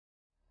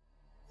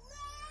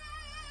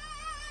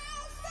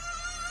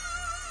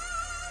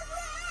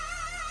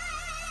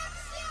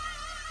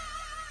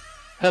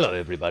Hello,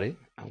 everybody,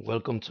 and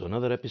welcome to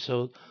another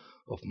episode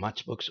of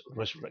Matchbox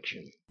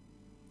Resurrection.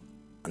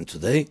 And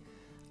today,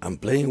 I'm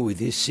playing with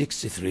this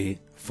 63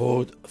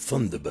 Ford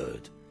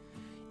Thunderbird.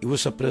 It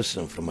was a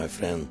present from my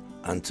friend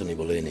Anthony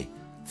Bolini.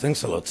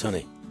 Thanks a lot,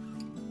 Tony.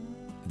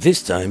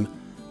 This time,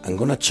 I'm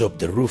gonna chop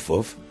the roof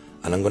off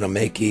and I'm gonna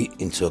make it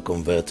into a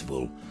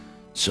convertible.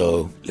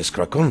 So, let's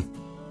crack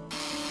on.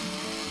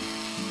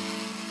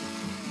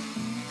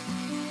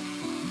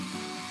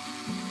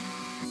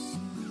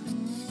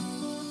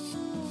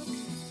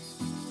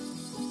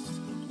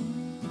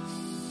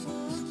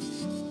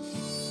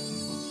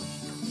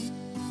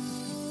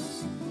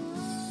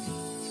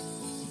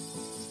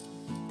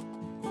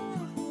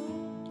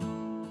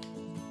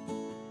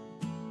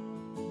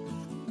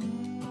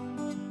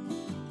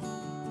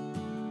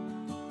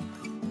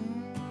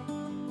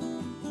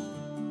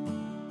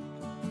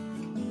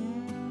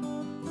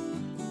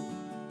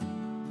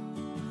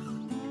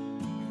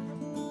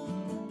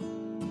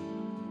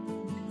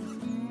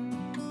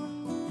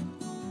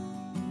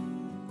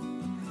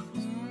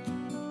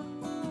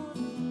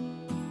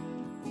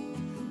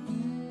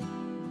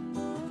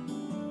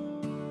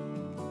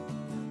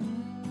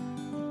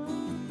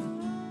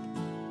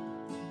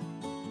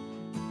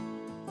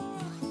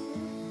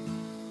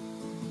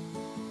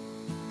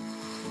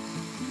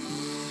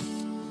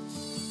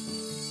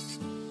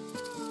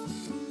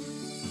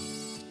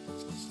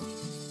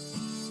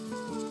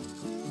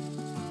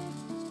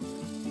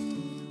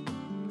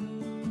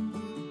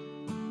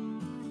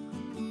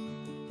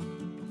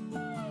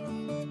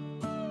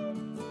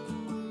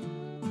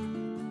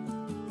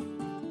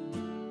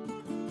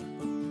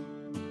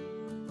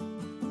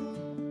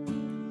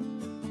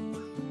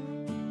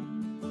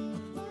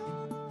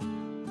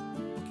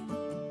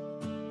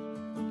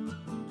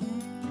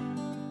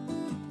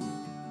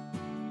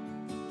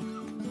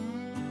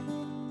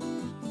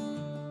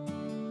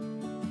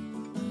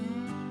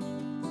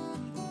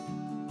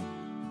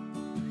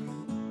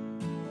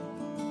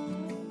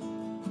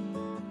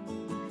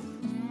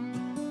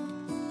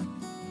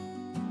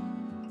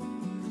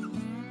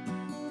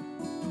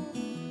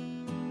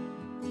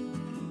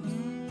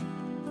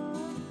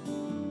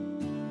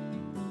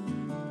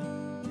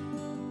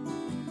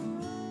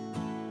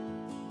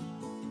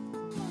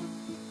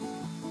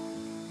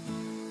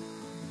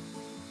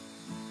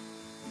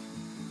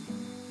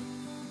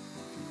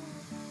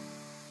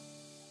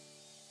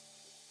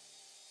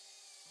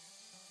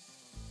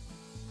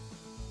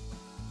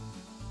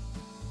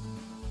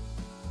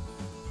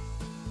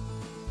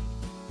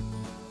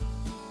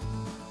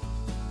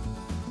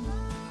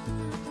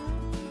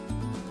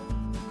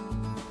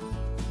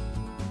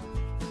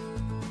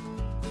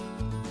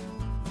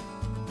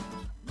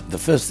 The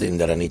first thing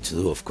that I need to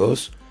do, of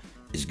course,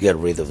 is get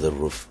rid of the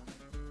roof.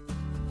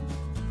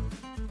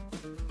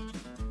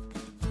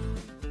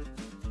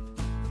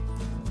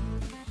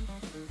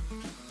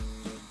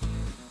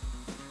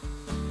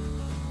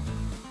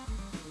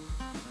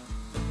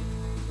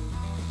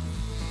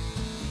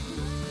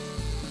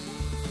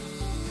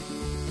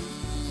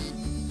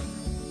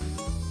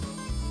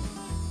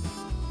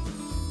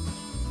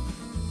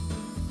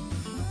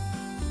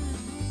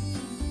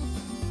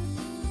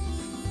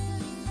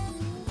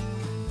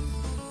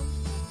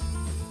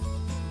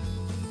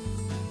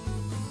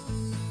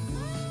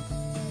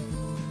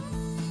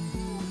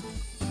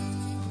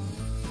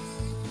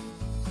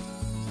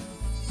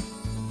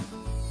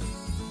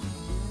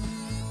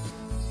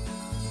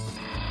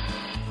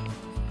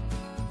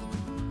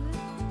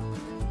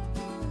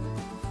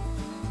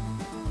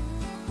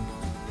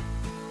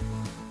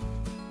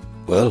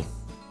 Well,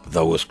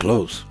 that was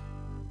close.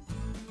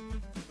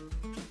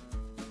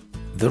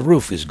 The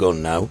roof is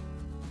gone now,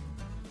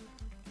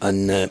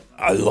 and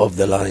I love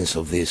the lines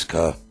of this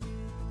car.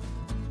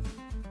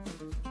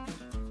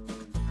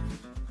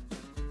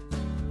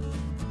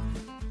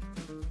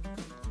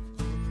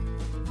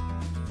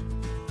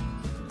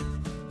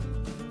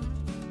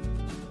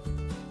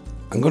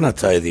 I'm gonna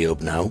tidy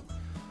up now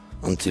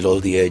until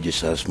all the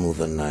edges are smooth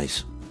and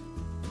nice.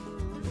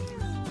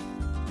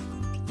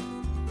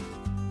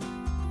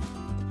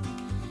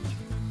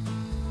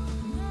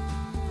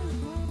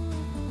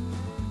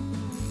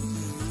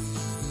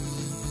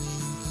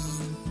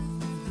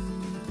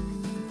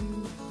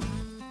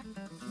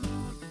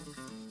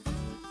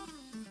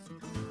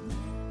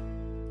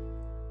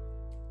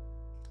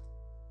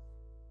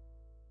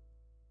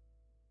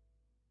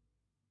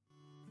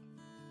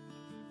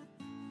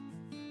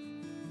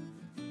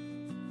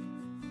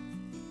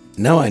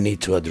 Now I need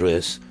to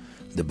address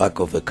the back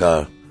of the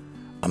car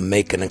and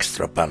make an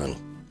extra panel.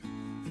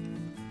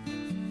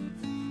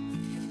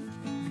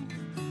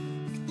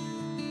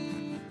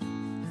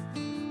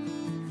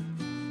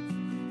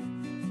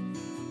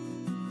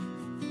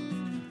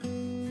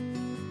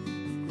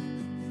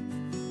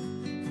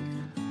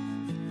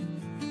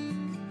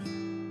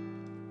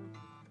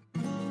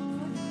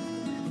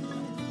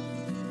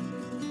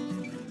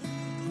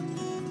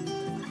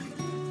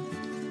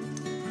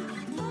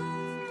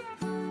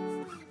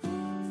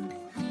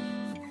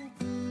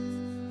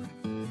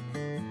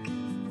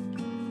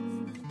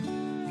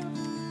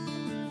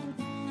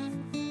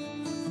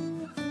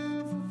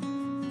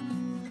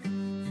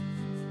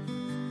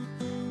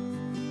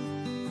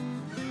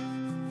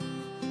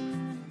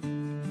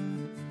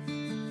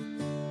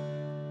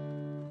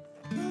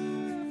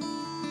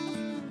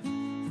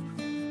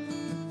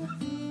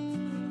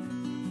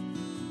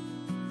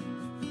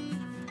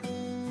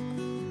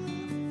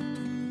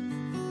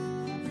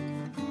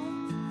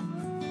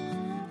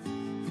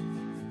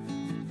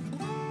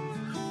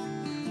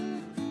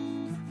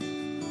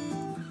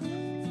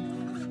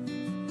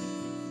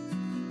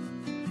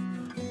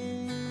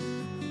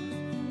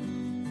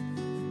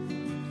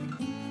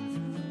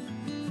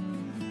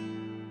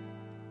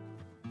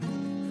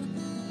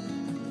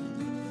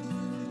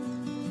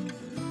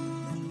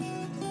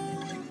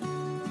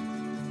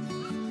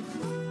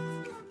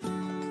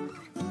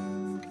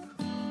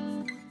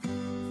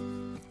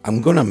 I'm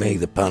gonna make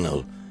the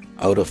panel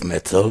out of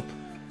metal.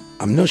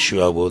 I'm not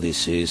sure what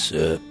this is.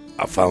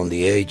 I found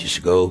it ages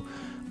ago,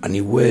 and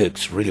it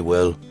works really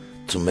well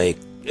to make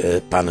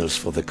panels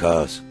for the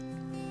cars.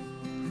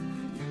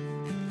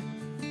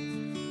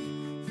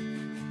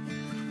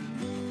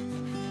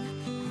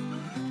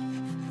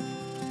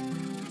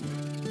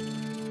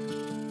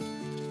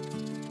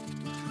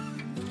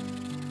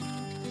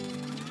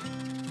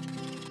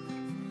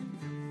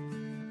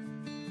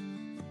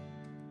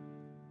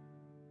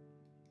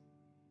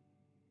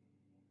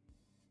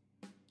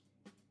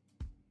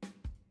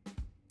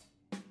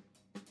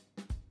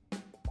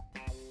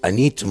 I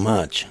need to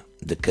match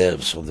the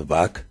curves of the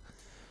back,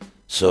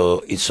 so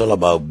it's all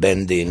about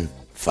bending,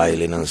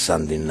 filing and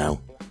sanding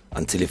now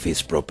until it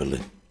fits properly.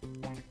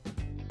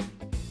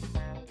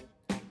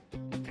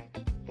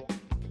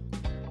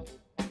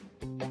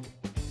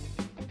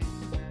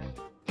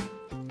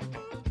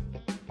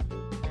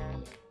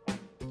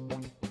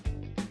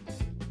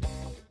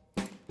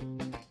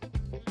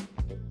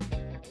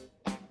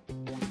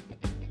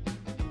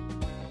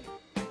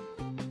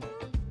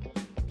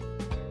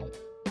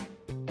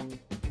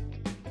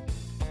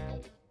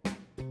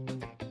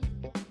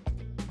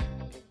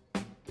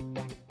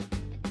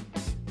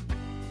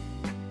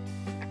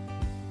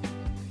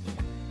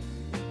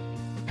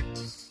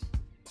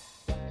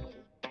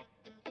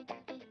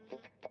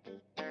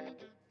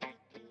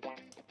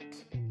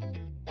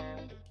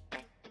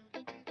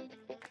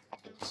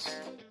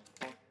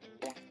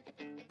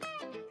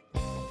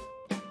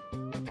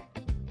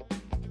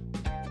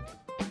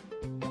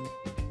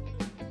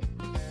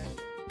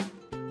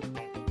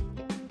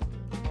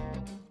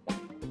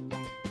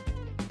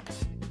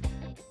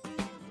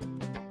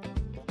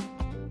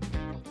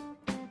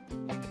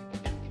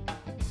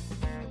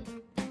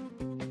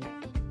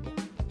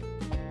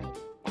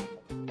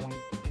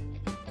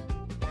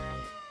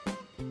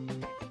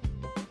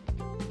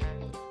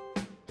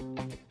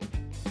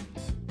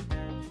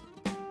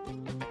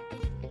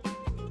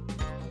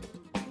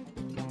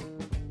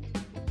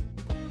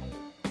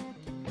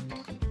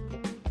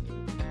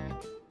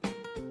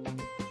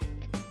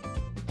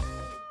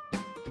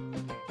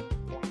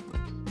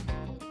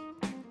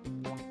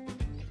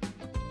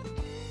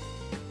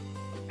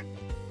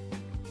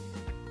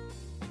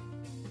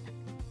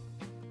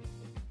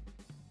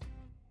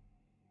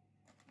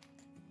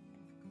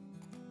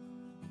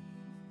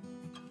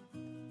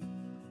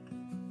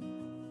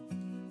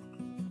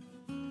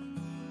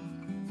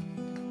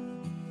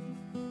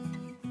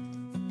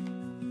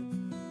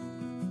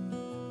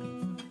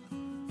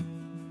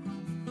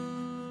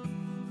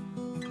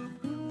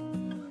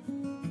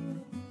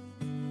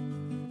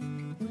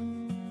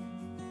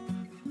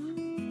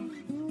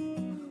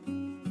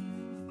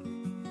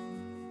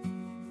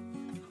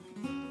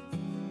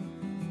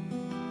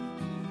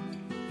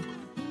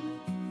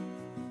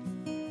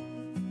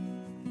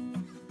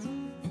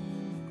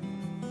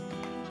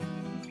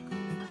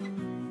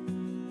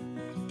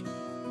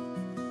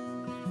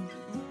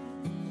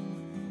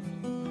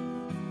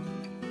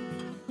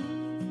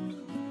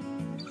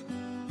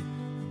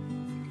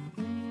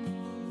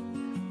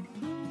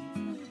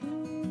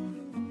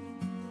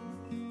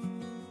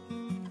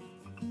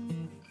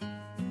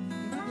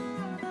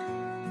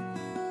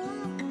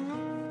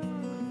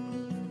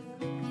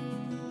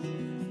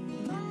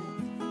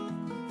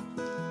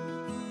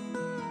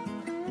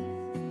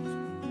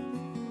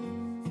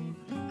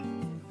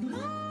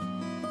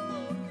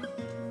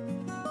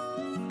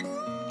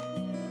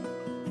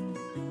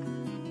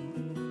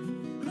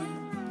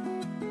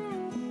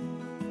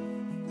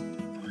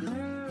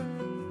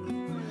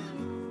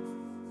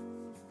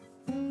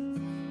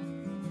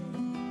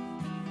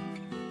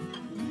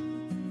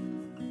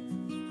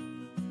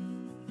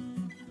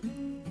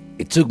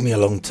 It took me a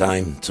long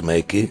time to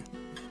make it,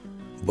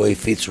 but it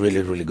fits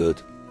really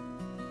good.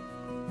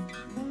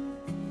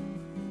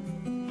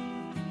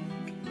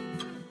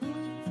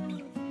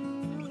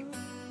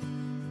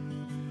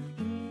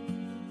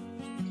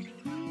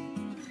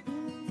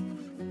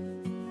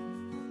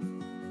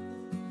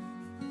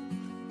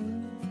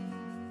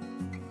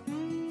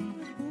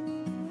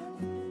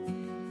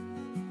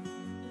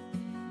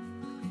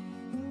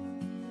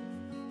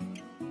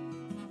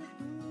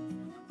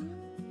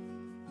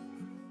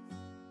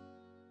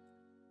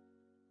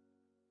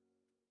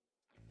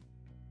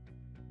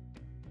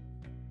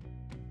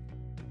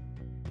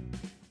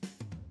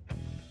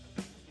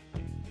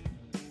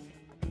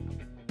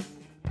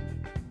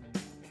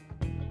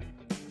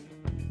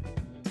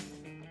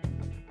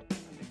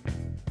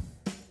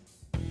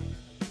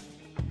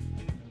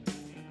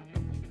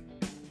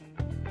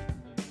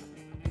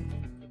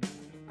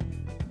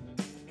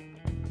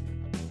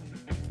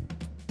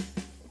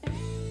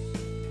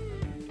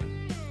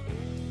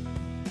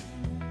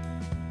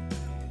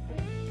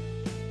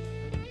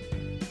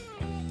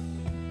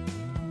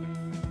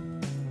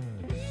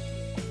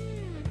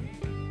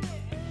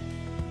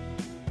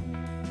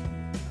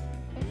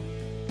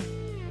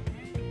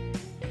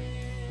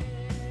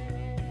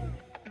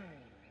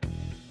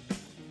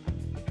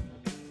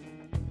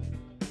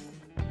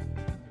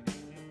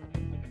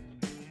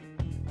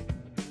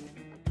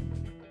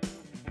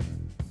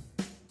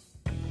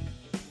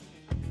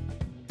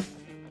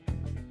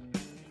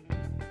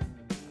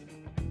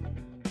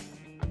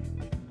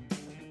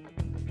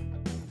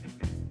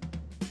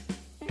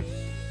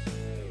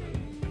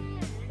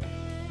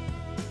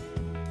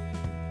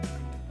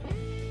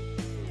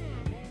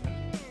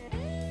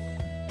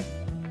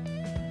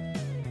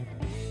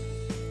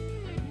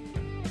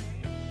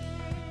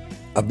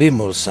 A bit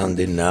more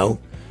sanding now.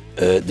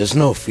 There's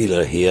no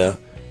filler here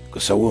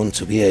because I want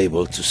to be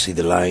able to see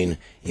the line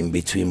in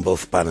between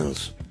both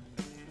panels.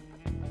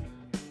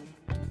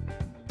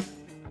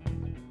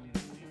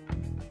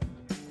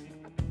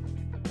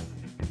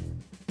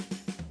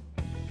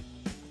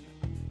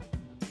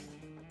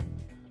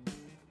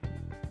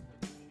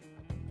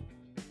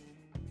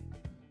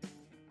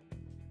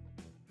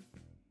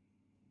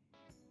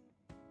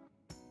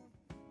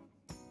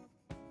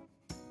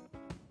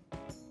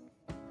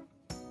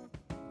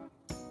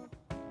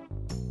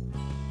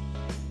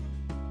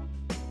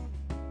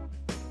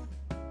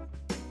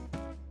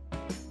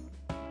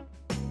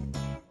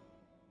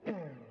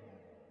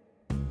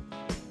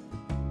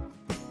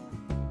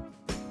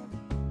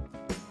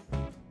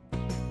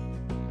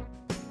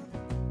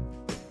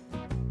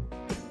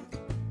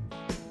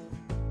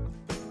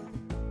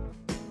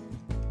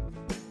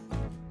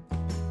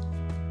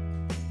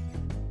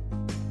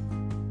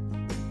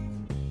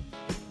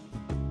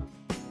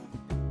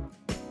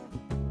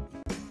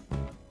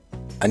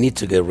 I need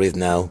to get rid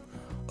now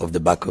of the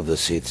back of the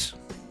seats.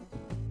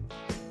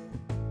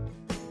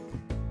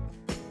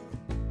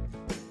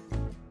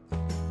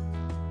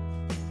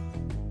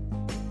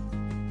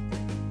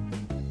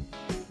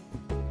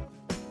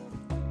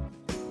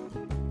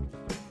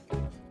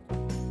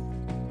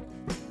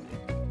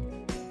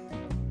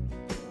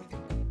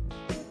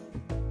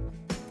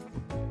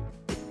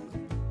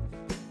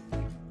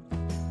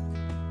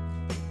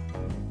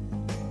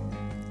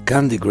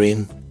 Candy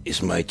green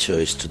is my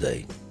choice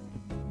today.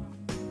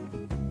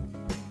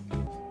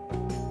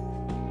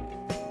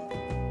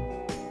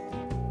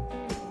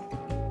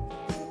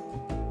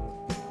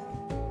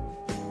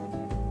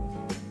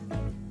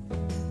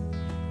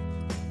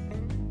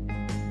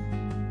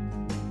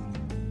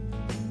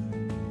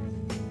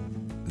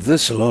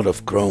 There's a lot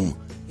of chrome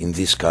in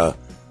this car,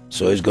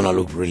 so it's gonna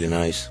look really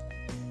nice.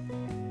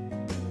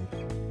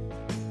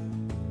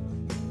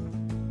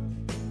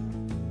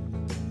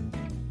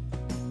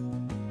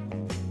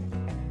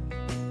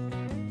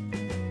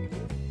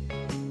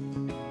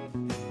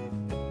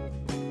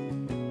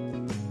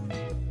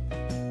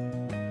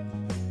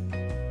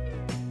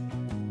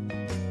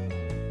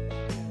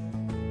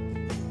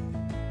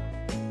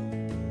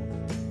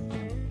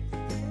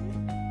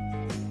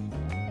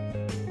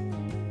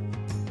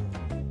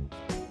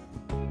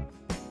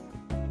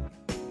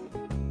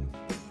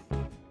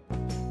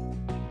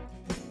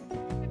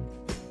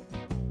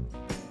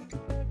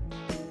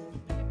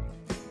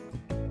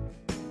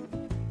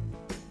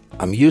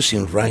 I'm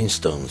using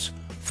rhinestones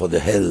for the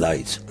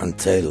headlights and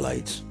tail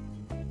lights.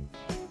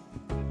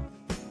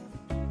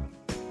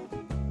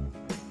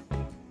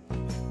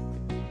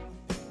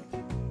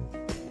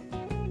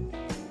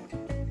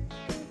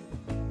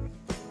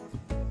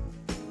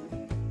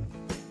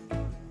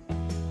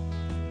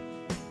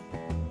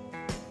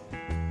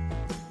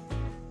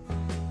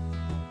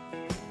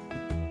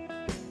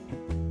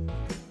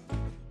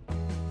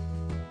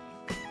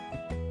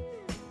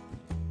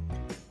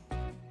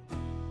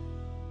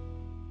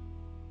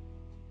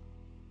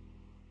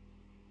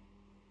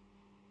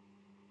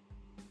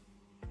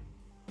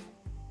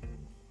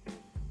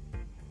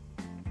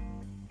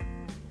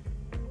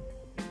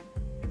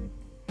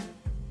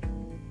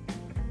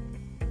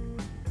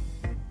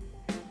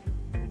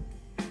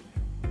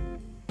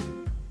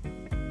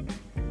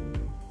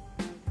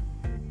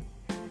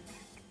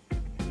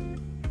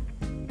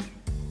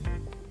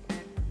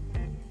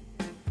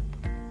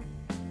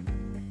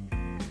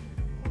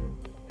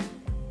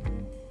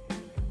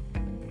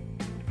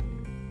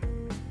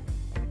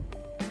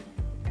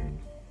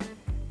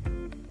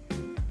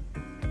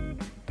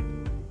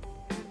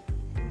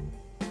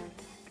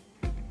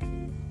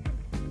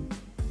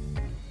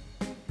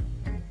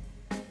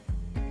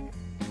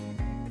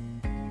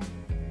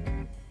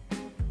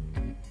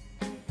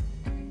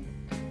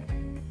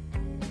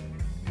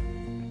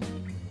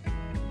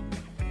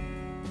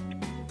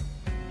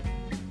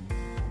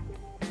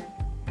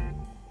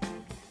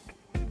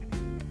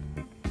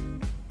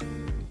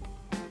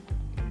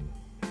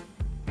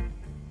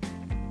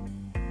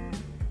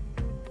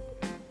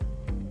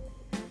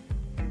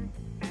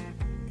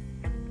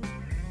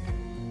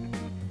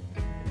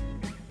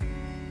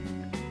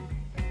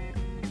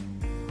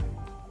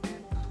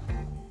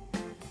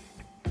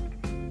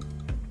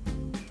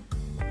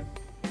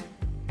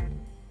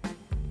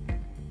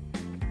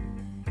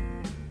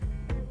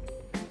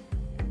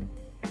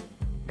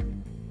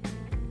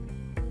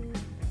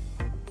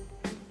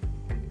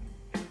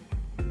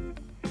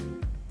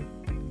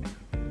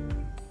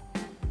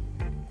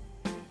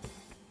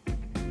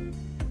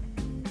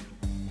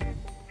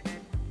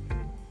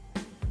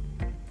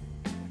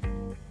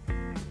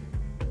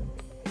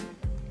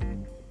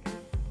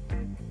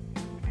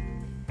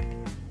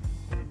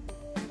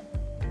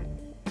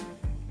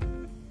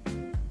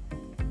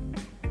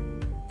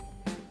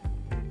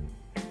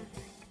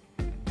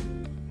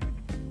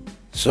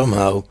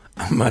 Somehow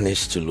I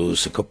managed to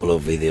lose a couple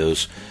of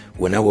videos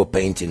when I was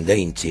painting the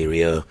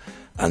interior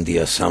and the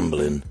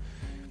assembling,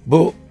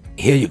 but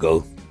here you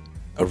go,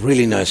 a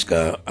really nice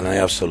car and I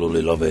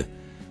absolutely love it.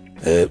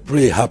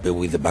 Really happy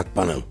with the back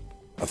panel.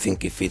 I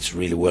think it fits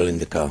really well in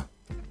the car.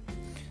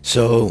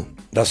 So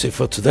that's it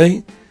for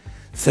today.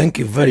 Thank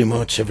you very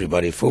much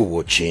everybody for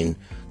watching.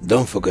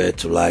 Don't forget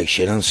to like,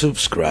 share and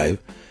subscribe,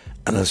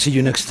 and I'll see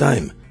you next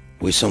time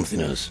with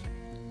something else.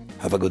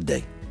 Have a good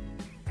day.